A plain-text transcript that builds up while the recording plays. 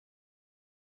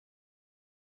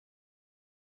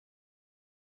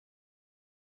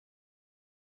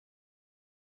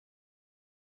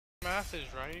Math is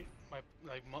right.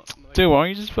 Like Dude, why don't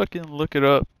you just fucking look it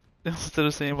up instead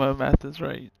of saying my math is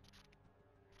right?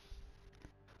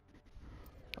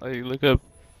 Like, look up.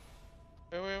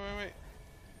 Wait.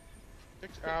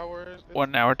 6 hours.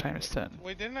 1 hour times 10.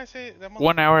 Wait, didn't I say that?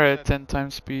 1 hour at 10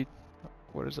 times speed.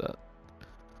 What is that?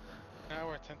 1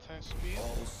 hour at 10 times speed?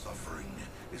 All suffering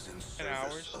is in 10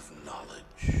 hours. service of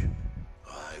knowledge.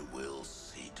 I will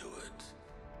see to it.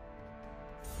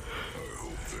 I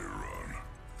hope they run.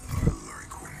 I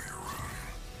like when they run.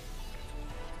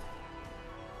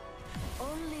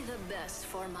 Only the best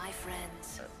for my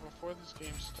friends. Right, before this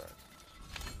game starts.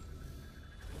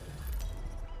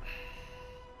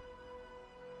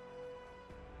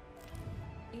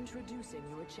 Introducing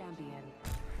your champion.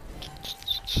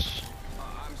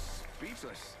 I'm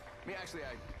speechless. Me, actually,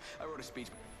 I wrote a speech.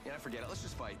 Yeah, forget it. Let's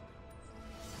just fight.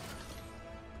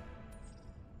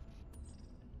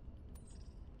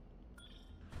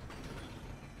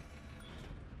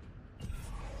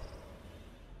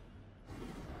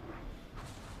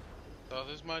 So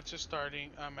this match is starting.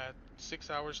 I'm at 6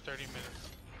 hours 30 minutes.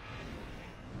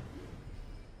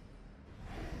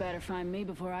 Better find me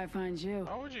before I find you.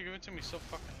 Why would you give it to me so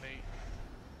fucking late?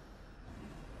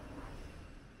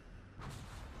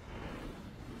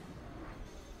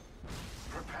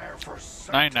 Prepare for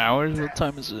 9 hours? What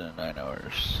time is it? 9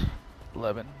 hours.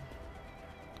 11.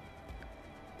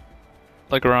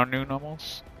 Like around noon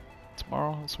almost.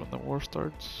 Tomorrow is when the war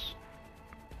starts.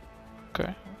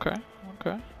 Okay.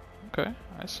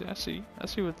 I see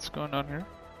what's going on here.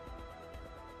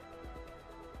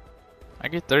 I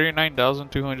get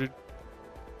 39,200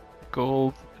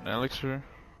 gold and elixir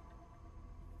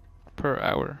per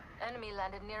hour. Enemy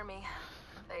landed near me.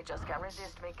 They just can't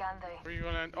resist me, can they? Where you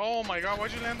gonna land? Oh my god,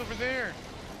 why'd you land over there?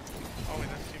 Oh wait,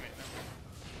 that's teammate.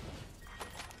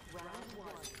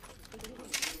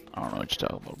 I don't know what you're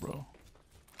talking about, bro.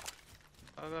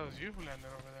 Oh, that was you who landed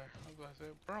over there. I was about to say,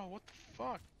 bro, what the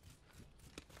fuck?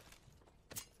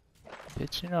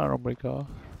 Bitch, you know I don't break off.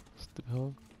 Stupid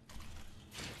hoe.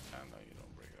 I know you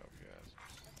don't break up, you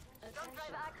ass. Jump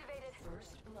drive activated.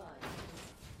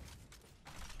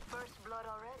 First blood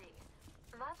already.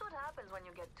 That's what happens when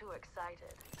you get too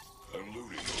excited. I'm looting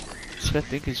over here. This guy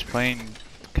think he's playing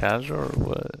casual or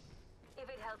what? If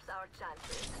it helps our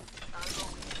chances, I'll go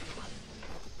with you.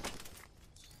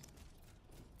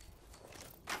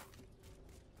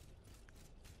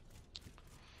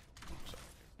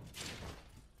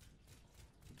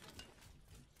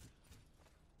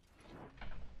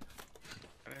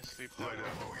 I didn't sleep that Light well.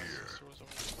 ammo My here. sister was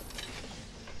over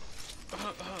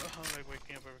like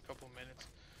waking up every couple minutes.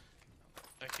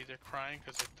 Like either crying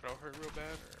because her throat hurt real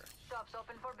bad or Shop's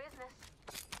open for business.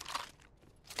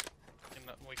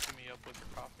 not waking me up with her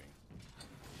coughing.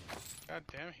 God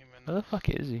damn him, Where man. the fuck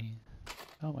is he?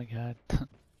 Oh my god. For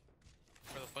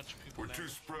a bunch of people We're landed. too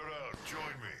spread out.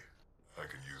 Join me. I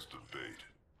can use the bait.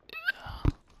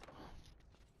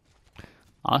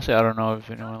 Honestly, I don't know if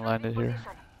anyone landed here.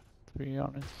 To be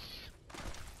honest.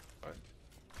 What?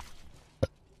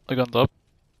 Like on top.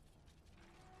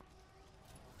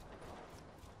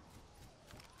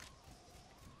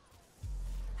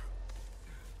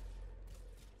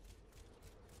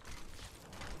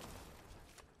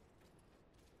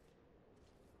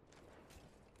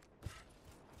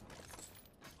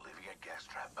 Leaving a gas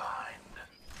trap behind.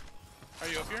 Are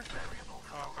you up here? Variable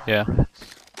for Oh, okay. Yeah.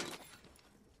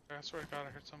 I swear to God,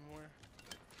 I heard somewhere.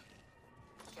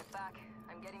 Get back.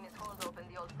 I'm getting this hole open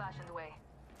the old-fashioned way.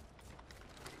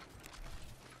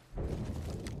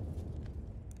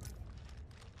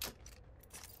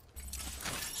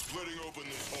 Splitting open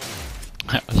this hole.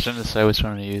 I was trying to decide which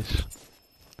one to use.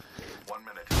 1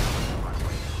 minute.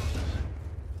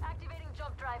 Activating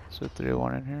jump drive. Is there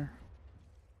 301 in here?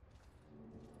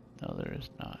 No, there is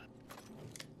not.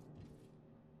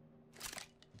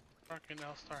 Fucking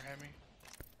L-Star Hemi.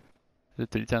 Is it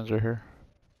 3 times right here?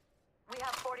 We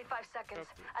have 45 seconds,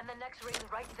 and the next ring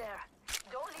right there.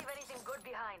 Don't leave anything good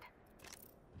behind.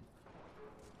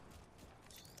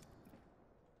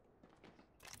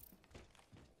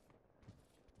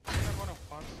 I'm going to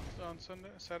Fonz on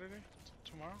Saturday?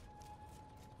 Tomorrow?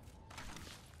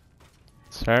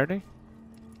 Saturday?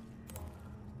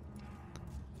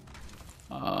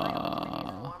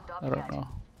 I don't know.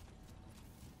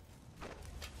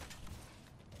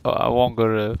 Oh, I won't go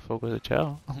to Focus the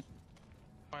Chow. Why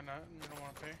not? You don't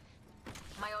want to pay?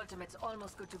 My ultimate's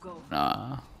almost good to go.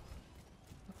 Nah.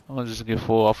 I'm gonna just get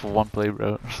full off of one plate,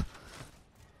 bro.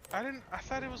 I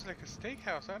thought it was like a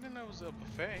steakhouse. I didn't know it was a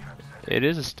buffet. It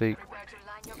is a steak. Prepare to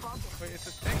line your pockets. Wait, it's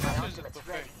a steakhouse or is it a Ultimate's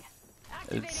buffet?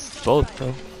 ready. It's both,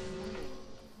 though.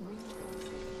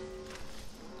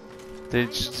 They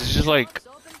just like Box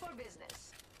open for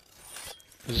business.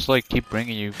 they just like keep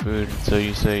bringing you food until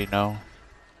you say no.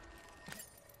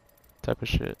 Type of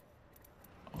shit.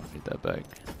 Oh, I need that bag.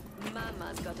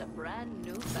 Mama's got a brand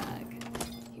new bag.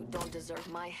 You don't deserve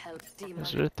my help, demon.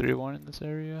 Is there a 3-1 in this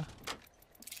area?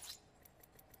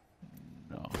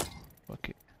 No. Fuck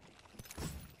it.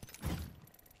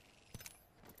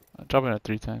 I'm dropping it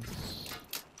 3 times.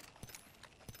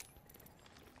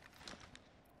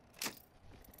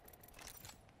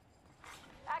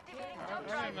 Activating I jump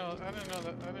didn't drive. know. I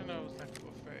didn't know it was like a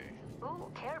buffet.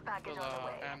 Ooh, care package Well, on the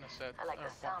way. Anna said. I like or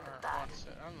the sound or of that. Juan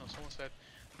said, I don't know. Someone said,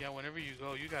 yeah. Whenever you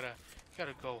go, you gotta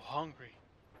go hungry.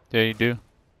 Yeah, you do.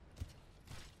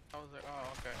 I was like, oh,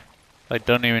 okay. Like,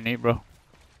 don't even eat, bro.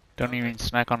 Don't Okay. even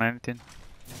snack on anything.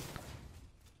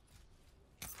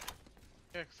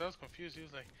 Yeah, 'cause I was confused. He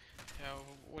was like, yeah,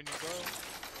 when you go,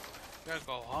 you gotta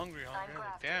go hungry. I was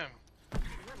like, damn.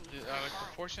 Like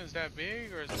the portion's that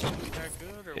big, or is it really that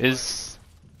good, or Is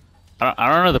I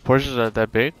don't know the portions are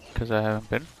that big because I haven't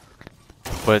been,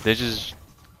 but they just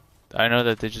I know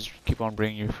that they just keep on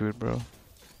bringing you food, bro.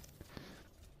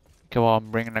 Keep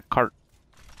on bringing a cart,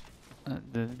 and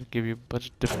then they give you a bunch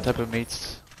of different type of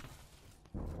meats.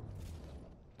 what?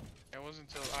 It wasn't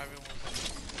until Ivan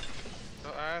was. So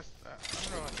I asked, I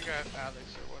don't know. I think I asked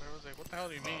Alex or whatever. I was like, what the hell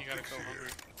do you mean you gotta go hungry?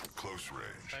 Close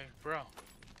range. Like, bro,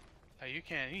 like you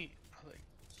can't eat. I was like,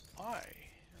 why?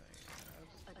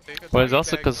 Like, But it's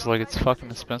also because like it's fucking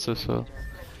expensive. So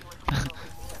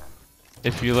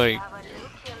if you like, Have a new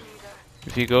kill leader.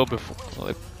 if you go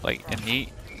before like and eat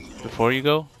before you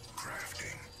go,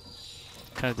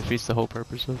 kind of defeats the whole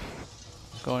purpose of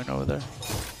going over there.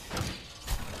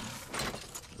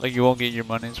 Like you won't get your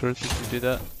money's worth if you do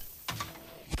that.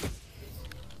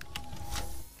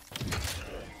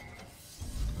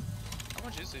 how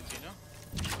much is it? Do you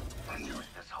know? Use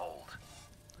this hold.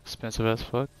 Expensive as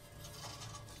fuck.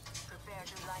 Prepare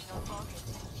to line your pockets.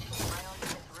 My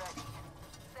ultimate ready.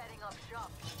 Setting up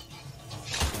shop.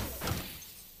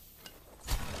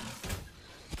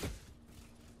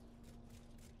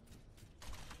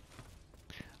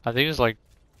 I think it's like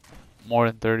more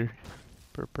than 30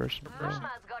 per person, bro. Mama's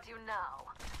got you now.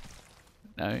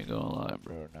 Now you gonna lie,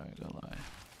 bro. Now you gonna lie.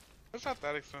 It's not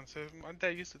that expensive. My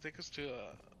dad used to take us to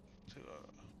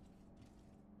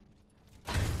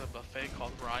the buffet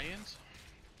called Ryan's.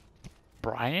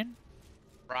 Brian?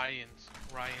 Ryan.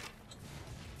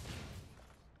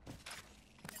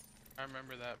 I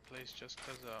remember that place just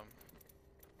cause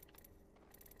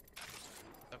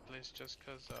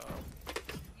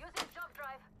Using jump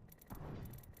drive.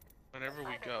 whenever we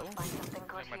I bet go, we'll find something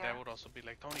good like my here. dad would also be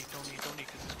like, Tony, cause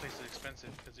this place is expensive,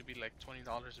 cause it'd be like $20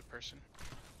 a person.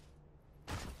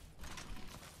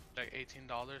 Like $18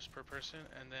 per person,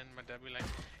 and then my dad would be like,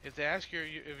 if they ask you're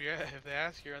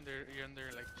under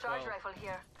like 12, Charge rifle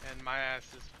here. and my ass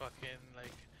is fucking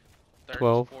like 13,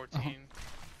 12? 14.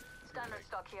 Standard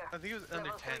stock here. I think it was under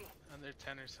Level 10, 3. under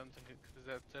 10 or something,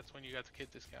 because that's when you got the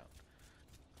kid discount.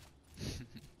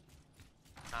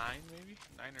 9 maybe,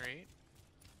 9 or 8.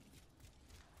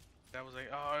 That was like,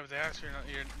 oh, if they ask you're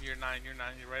 9,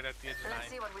 you're right at the edge of 9.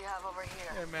 Let's see what we have over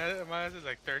here. Yeah, my ass is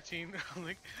like 13. I'm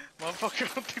like, motherfucker,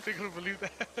 I don't think they're gonna believe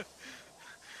that.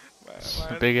 my A ass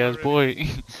big was ass already-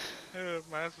 boy.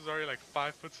 My ass was already like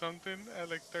 5 foot something at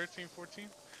like 13, 14.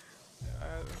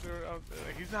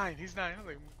 Like, he's 9. I'm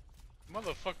like,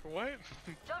 motherfucker, what?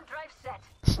 Jump drive set.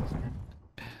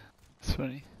 It's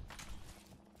funny.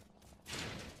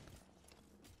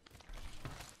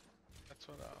 That's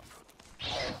what,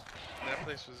 that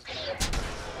place was, the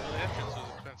entrance was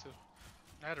expensive.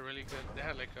 They had a really good, they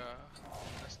had like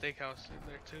a steakhouse in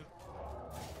there too.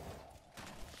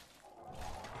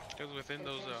 It was within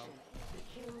those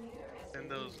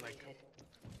like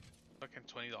fucking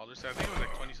 $20. I think it was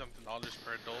like 20 something dollars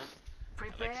per adult,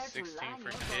 Prepare like to 16 line for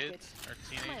your kids pockets. or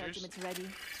My teenagers, ultimate's ready.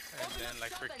 and then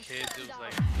like for kids it was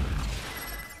like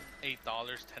 $8, $10,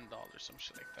 some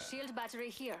shit like that. Shield battery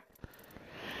here.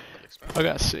 Really expensive. I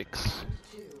got 6.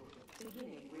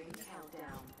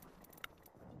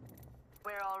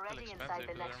 We're Really already inside expensive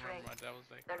the because I next ring. remember my dad was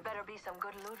like, There better be some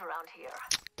good loot around here.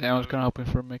 Damn, I was kinda hoping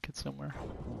for a make it somewhere.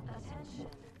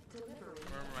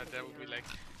 remember my dad would be like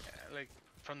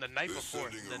from the night before,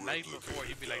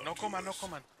 he'd be like, no coman,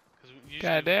 because usually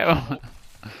God damn.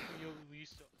 we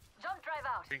used to Jump drive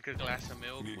out. drink a glass of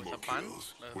milk Need with more a pan,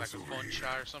 kills. like What's a over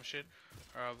concha or some shit,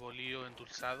 or a bolillo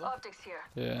endulzado, Optics here.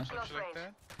 Yeah. some Close shit like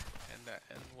range. that.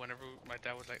 And whenever my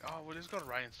dad was like, oh, well, let's go to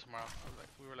Ryan's tomorrow.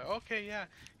 We were like, okay, yeah.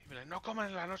 He'd be like, no coman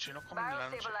en la noche, no coman en la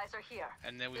Barrel noche. stabilizer here.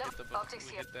 And then we Left hit the optics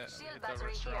here. Shield battery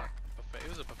restaurant here. buffet. It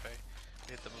was a buffet.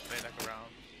 We hit the buffet like around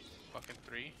fucking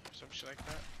 3 or some shit like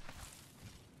that.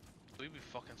 We be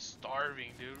fucking starving,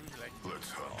 dude. We be like,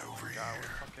 Let's hunt oh over my god, here.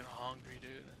 we're fucking hungry,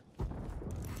 dude.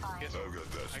 I've got that I guess spot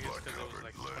 'cause it was covered.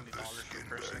 like Let the $20 per skin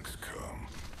person. bags come.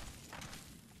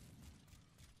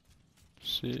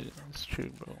 Shit, that's true,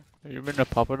 bro. Have you been to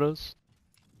Papados?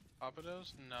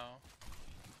 Papados? No.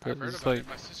 That I've heard is about like- it.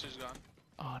 My sister's gone.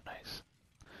 Oh, nice.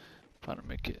 Trying to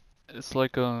make it. It's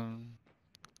like some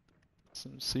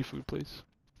seafood place.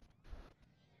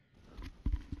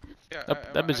 Yeah,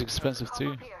 That bit's expensive Hop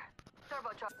too. up here.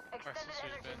 Turbocharge. Extended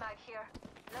sister's energy been. mag here.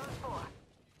 Level 4.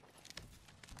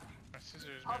 My sister's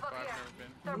been, Hop but up I've here.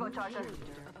 never been. Turbocharger.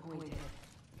 Leader appointed.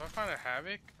 If I find a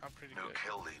Havoc, I'm pretty New good.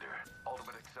 kill leader.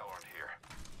 Ultimate accelerant here.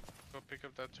 Go pick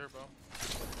up that turbo.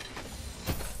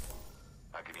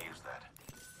 I can use that.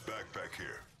 Backpack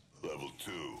here. Level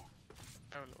 2.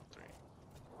 I have a level 3.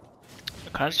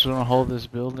 I kinda just wanna hold this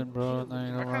building, bro. Not I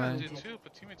gonna kinda lie. do too,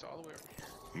 but teammates all the way over here.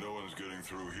 No one's getting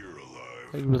through here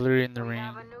alive. Like, we're literally in the We ring.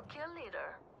 have a new kill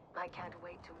leader. I can't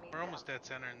wait to meet We're almost them. dead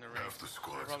center in the ring. Half the We're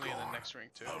squad's probably in the gone. next ring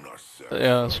too. I'm not satisfied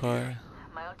Yeah, that's yet. why.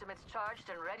 My ultimate's charged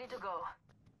and ready to go.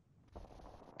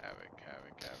 Havoc.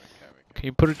 Can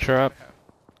you put a trap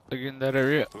like in that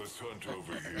area? Let's hunt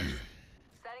over here.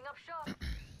 Setting up shop.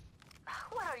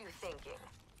 What are you thinking?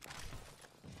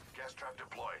 Gas trap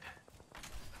deployed.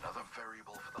 Another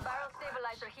variable for the Barrel lab rats.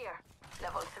 stabilizer here.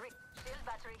 Level 3. Shield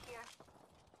battery here.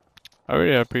 I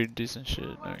already have pretty decent shit. Who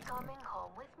Not are gonna coming lie.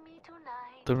 home with me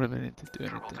tonight? Don't really need to do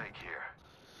Triple anything. take here.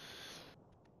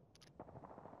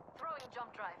 Throwing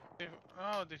jump drive.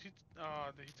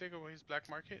 Did he take away his black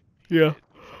market? Yeah. Did,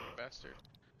 you fucking bastard.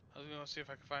 I was gonna see if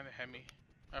I could find a Hemi.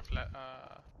 A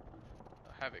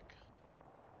Havoc.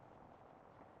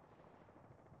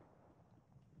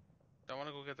 I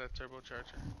wanna go get that turbocharger.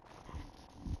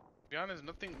 To be honest,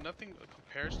 nothing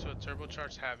compares to a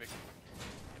turbocharged Havoc,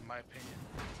 in my opinion.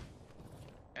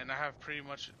 And I have pretty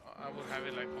much, I would have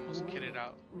it like almost kitted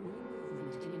out.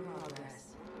 Movement in progress.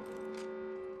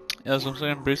 Yeah, that's what I'm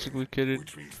saying. Basically kitted.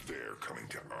 Which means they're coming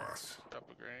to us. Drop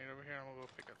a grenade over here, and I'm gonna go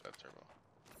pick up that turbo.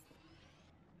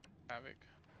 Havoc.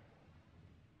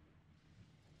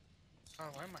 Oh,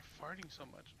 why am I farting so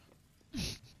much?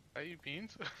 Are you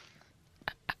beans?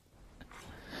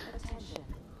 Attention.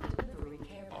 Delivery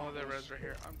care Oh, that package. res right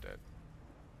here. I'm dead.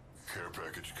 Care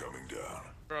package coming down.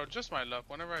 Bro, just my luck.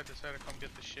 Whenever I decide to come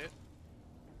get the shit.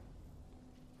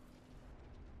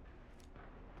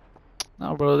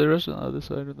 No, bro, the rest on the other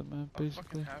side of the map, I'm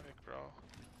basically. fucking Havoc, bro.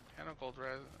 And a gold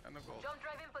res. And a gold. Jump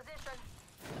drive in position.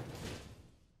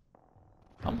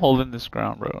 I'm holding this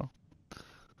ground, bro.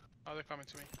 Oh, they're coming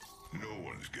to me. No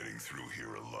one's getting through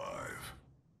here alive.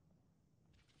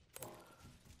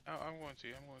 Oh, I'm going to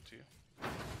you.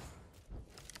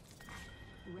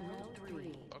 Round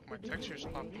 3. Fuck, my texture's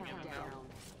popping in and out.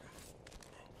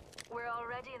 We're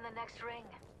already in the next ring.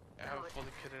 I have it fully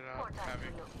kitted More out. time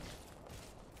Havoc. to look.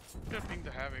 Should ping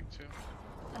the Havoc too.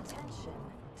 Attention.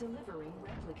 Delivering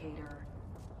replicator.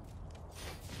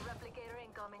 Replicator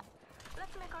incoming.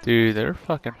 Let's make our Dude, they're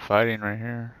fucking fighting right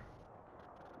here.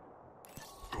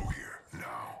 Go here,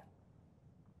 now.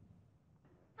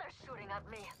 They're shooting at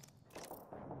me.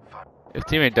 If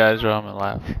teammate dies, bro, I'm gonna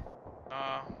laugh.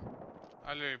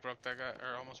 I literally broke that guy,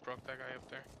 or almost broke that guy up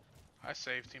there. I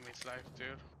saved teammate's life, dude.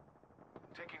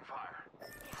 Taking fire.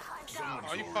 I'm down.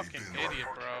 Oh, you Someone's fucking already been idiot,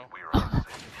 bro. We are on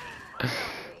the same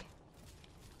team.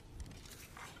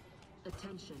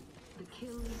 Attention. The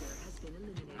kill leader has been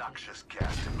eliminated. Noxious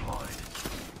gas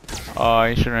deployed. Oh,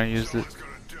 I shouldn't have used it. Someone's got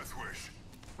a death wish.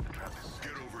 The trap is set.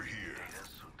 Get over here. Data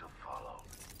soon to follow.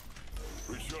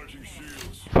 Recharging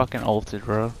shields. Fucking ulted,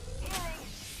 bro. Healing.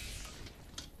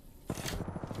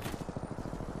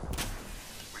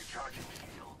 Recharging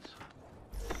shields.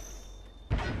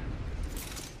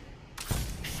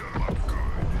 Shut 'em up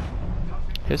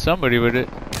good. Hit somebody with it.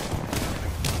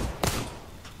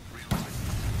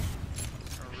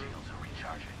 Shields are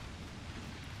recharging.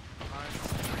 Behind.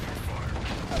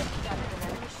 Got an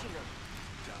enemy shield.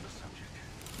 Down the subject.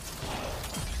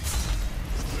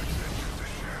 Let's enter the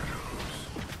shadows.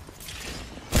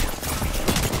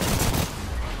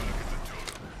 Look at the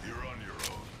totem. You're on your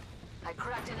own. I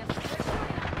cracked an enemy.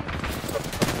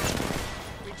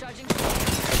 Recharging.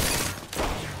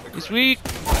 He's weak.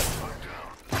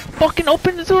 Fucking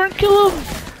open the door and kill him.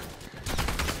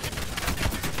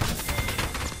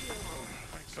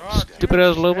 My god, Stupid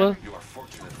ass Loba. You are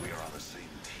fortunate we are on the same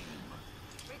team.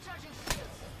 Recharging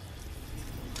shields.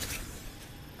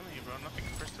 I'm telling you, bro, nothing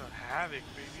compares to a Havoc,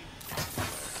 baby.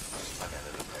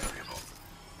 Another variable.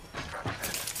 Trap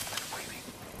set. Waiting.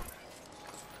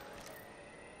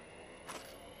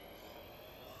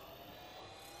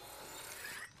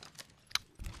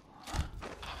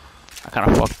 I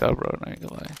kinda fucked up, bro. Not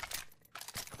gonna lie.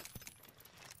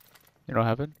 You don't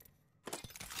have it?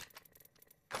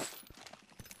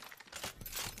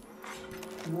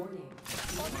 Warning.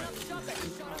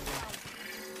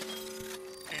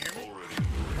 Can you hear me?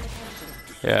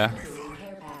 Yeah.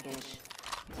 Care package.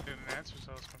 Didn't answer,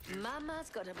 so I was confused. Mama's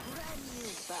got a brand new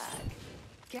bag.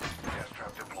 Gas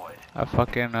trap deployed. I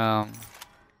fucking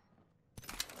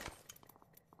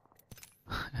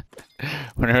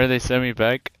whenever they sent me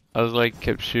back, I was like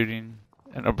kept shooting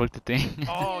and I broke the thing.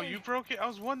 Oh, you broke it? I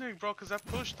was wondering, bro, because I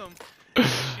pushed them.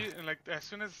 Shit, and like, as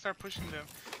soon as I start pushing them,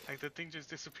 like, the thing just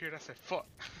disappeared. I said, fuck.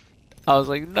 I was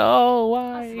like, no,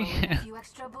 I'll throw in a why? few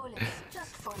extra bullets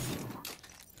just for you.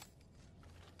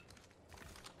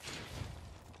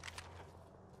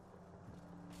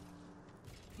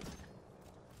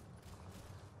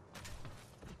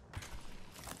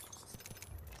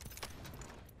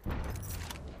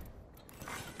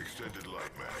 Extended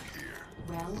light mag here.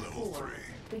 Round Level 4.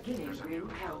 3. Beginning ring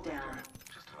countdown.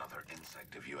 Just another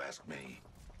insect if you ask me.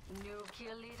 New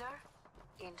kill leader?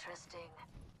 Interesting.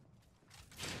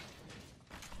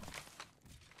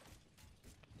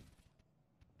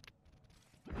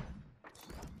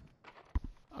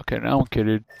 Okay, now I'm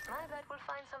kidded. I bet we'll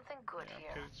find something good Yeah, here.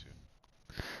 I'm kidding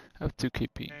too. I have 2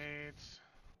 KP. 8.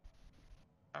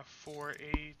 I have 4,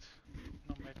 8.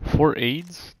 No med. 4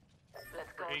 AIDS?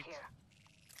 Let's go 8. here.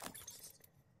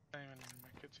 Not even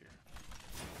my kids here.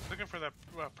 Looking for that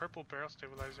purple barrel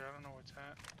stabilizer. I don't know where it's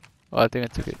at. Oh, I think I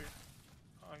took it.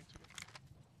 Oh, you took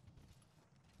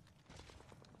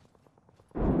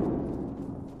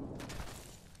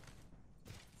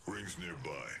it. Rings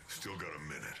nearby. Still got a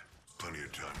minute. Plenty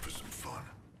of time for some fun.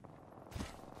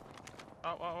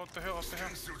 Oh, what the hell? What the hell?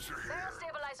 Suits are Barrel here.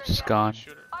 stabilizer She's here. gone.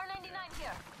 Shooter. R99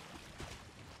 here.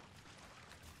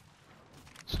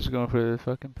 She's going for the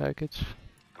fucking package.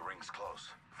 The ring's close.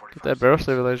 Get that barrel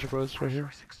stabilizer, bro. It's right here.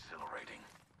 It's exhilarating.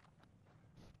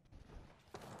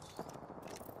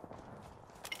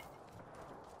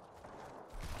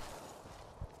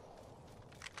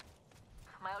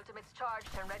 My ultimate's charged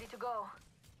and ready to go.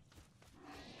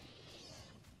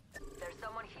 There's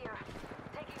someone here.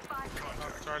 Taking 5 seconds.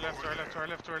 Oh, to our left, to our left, to our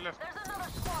left, to our left. There's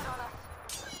another squad on us.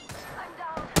 I'm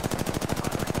down.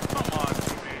 Come on,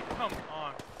 teammate. Come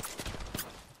on.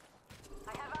 I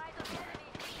have eyes on the enemy.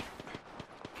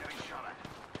 Getting shot at.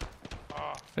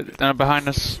 Oh, Down behind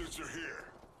us. Suits are here.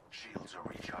 Shields are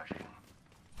recharging.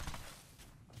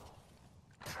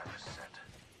 Travis set.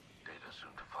 Data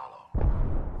soon to follow.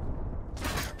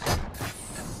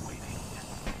 Waiting.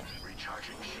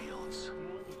 Recharging shields.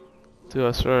 Dude,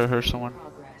 I swear I heard someone.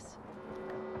 Progress.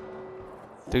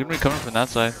 They're gonna be coming from that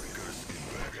side. Back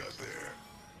out there.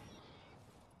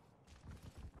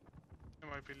 it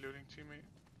might be looting, teammate.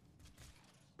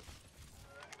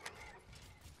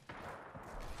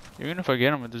 Even if I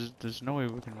get him, there's no way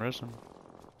we can rest him.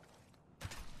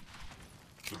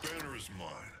 The banner is mine.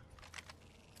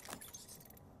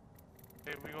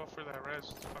 Hey, we go for that res.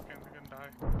 Fucking, we're gonna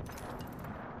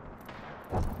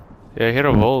die. Yeah, hit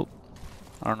a volt.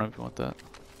 I don't know if you want that.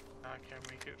 Nah, I can't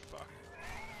make it. Fuck.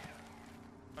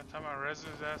 By the time I res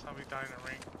his ass, I'll be dying in a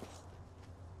ring.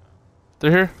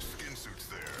 They're here. Skin suits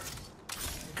there.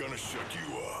 Gonna shut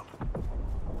you up.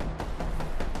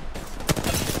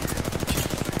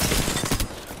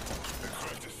 I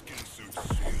cracked a skin suit's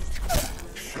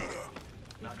shield. Shut up.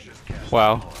 Noxious gas.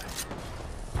 Wow.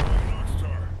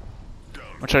 Rockstar. Down.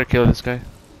 I'm gonna try to kill this guy.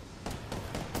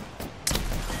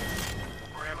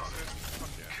 Ram assist. Fuck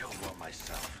yeah. Killed one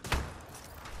myself.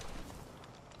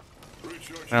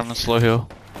 Recharging And I'm gonna slow heal.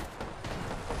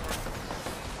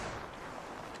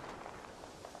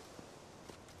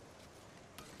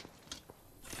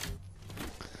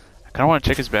 I kinda wanna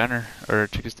check his banner, or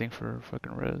check his thing for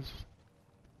fucking res.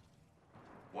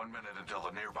 1 minute until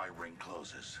the nearby ring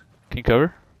closes. Can you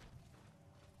cover?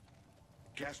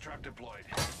 Gas trap deployed.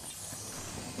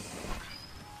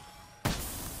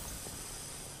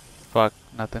 Fuck,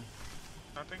 nothing.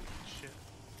 Nothing? Shit.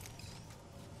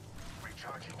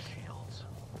 Recharging shields.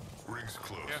 Rings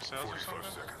closed. Yeah, cells or 45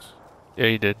 something? seconds. Yeah,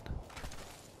 you did.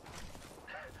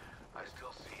 I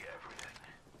still see everything.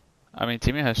 I mean,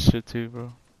 teammate has shit too,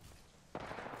 bro.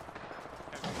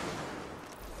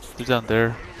 He's down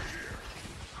there.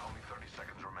 Only 30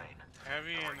 seconds remain.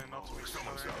 Heavy and then ultimate still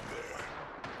Someone's there. out there.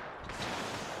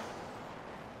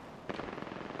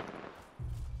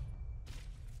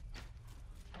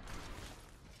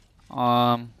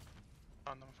 Found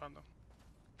them, found them.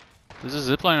 There's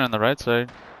a zipline on the right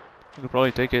side. We could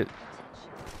probably take it.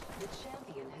 The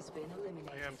champion has been I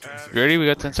eliminated. have bad. You ready? We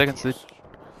got 10 seconds. Dude. Not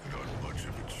much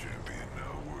of a champion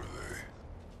now, were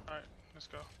they? Alright, let's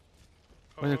go.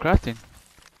 Where's the Go. crafting?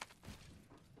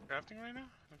 Crafting right now?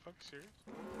 fuck, serious?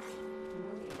 Go,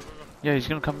 go, go. Yeah, he's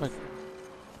gonna come back.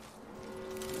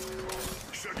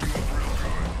 Shut you up real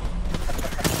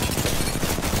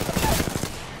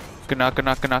good. Good knock, good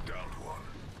knock, good knock. Down one.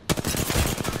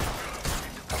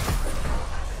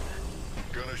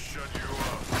 Gonna shut you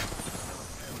up.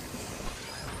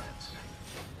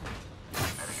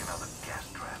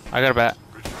 I got a bat.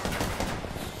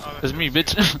 Oh, It's me,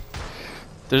 bitch.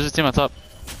 There's a team on top.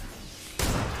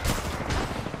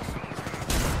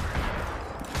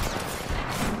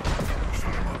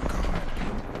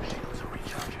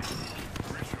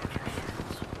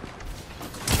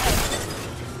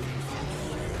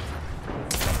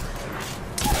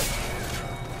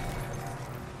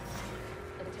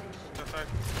 that side.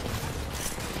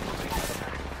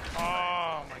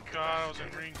 Oh my god, I was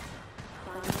in ring.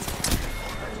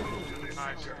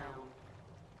 Nice.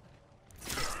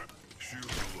 Shield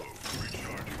below.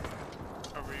 Recharging.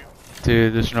 Cover you.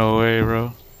 Dude, there's no way,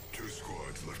 bro. 2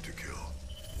 squads left to kill.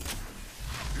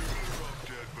 You're better off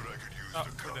dead, but I could use Oh, the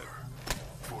we're cover. dead.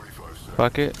 45 seconds.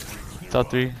 Fuck it. Top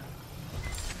 3.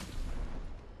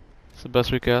 It's the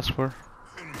best we could ask for.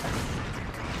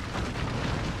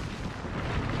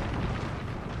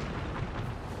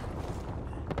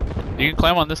 You can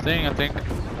climb on this thing, I think. Right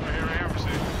here, we're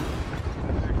safe.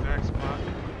 This exact spot.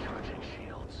 Charging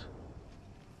shields.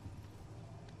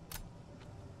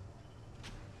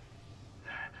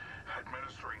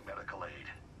 Administering medical aid.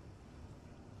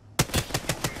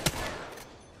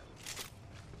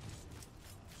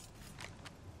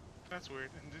 That's weird.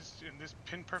 In this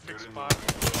pin perfect Get in spot. I'm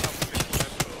thinking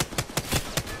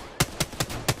that-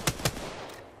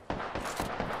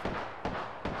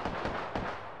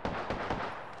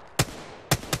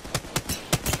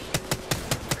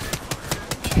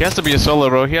 He has to be a solo,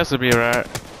 bro. He has to be a rat.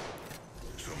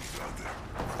 Someone's out there.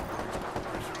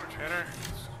 Hit her.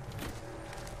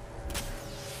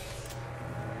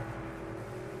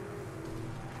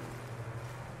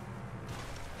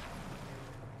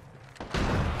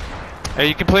 Hey,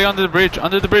 you can play under the bridge,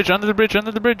 under the bridge, under the bridge,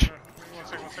 under the bridge. One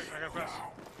second, I gotta pass.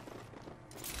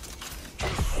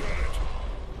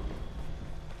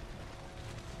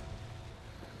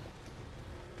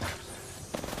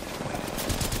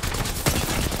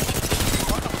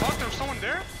 What the fuck? There was someone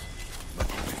there?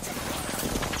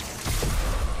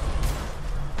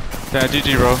 Yeah,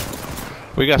 GG, bro.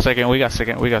 We got second, we got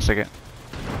second, we got second.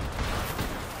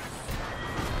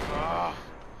 Ah,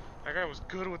 that guy was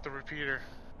good with the repeater.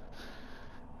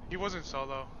 He wasn't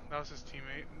solo. That was his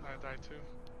teammate. I died too.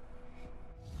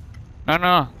 No,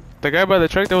 no. The guy by the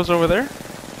truck that was over there?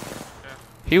 Yeah.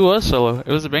 He was solo. It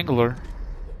was a Bangalore.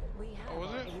 Oh,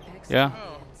 was it? Yeah.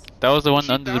 Oh. That was the Was one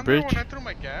she under the down there bridge. when I threw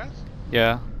my gas?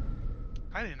 Yeah.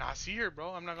 I did not see her,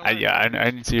 bro. I'm not gonna lie. Yeah, I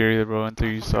didn't see her either, bro, until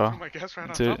you I saw. threw my gas right on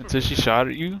Until, top of until her. she shot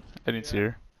at you, I didn't see Yeah.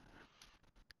 her.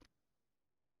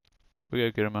 We got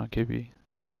a good amount, KP.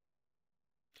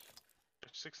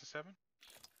 6 and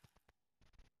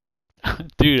 7?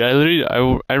 Dude,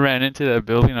 I ran into that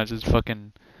building, I just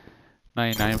fucking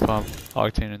 99 pump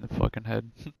octane in the fucking head.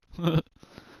 Fucked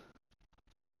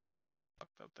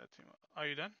up that team. Are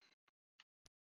you done?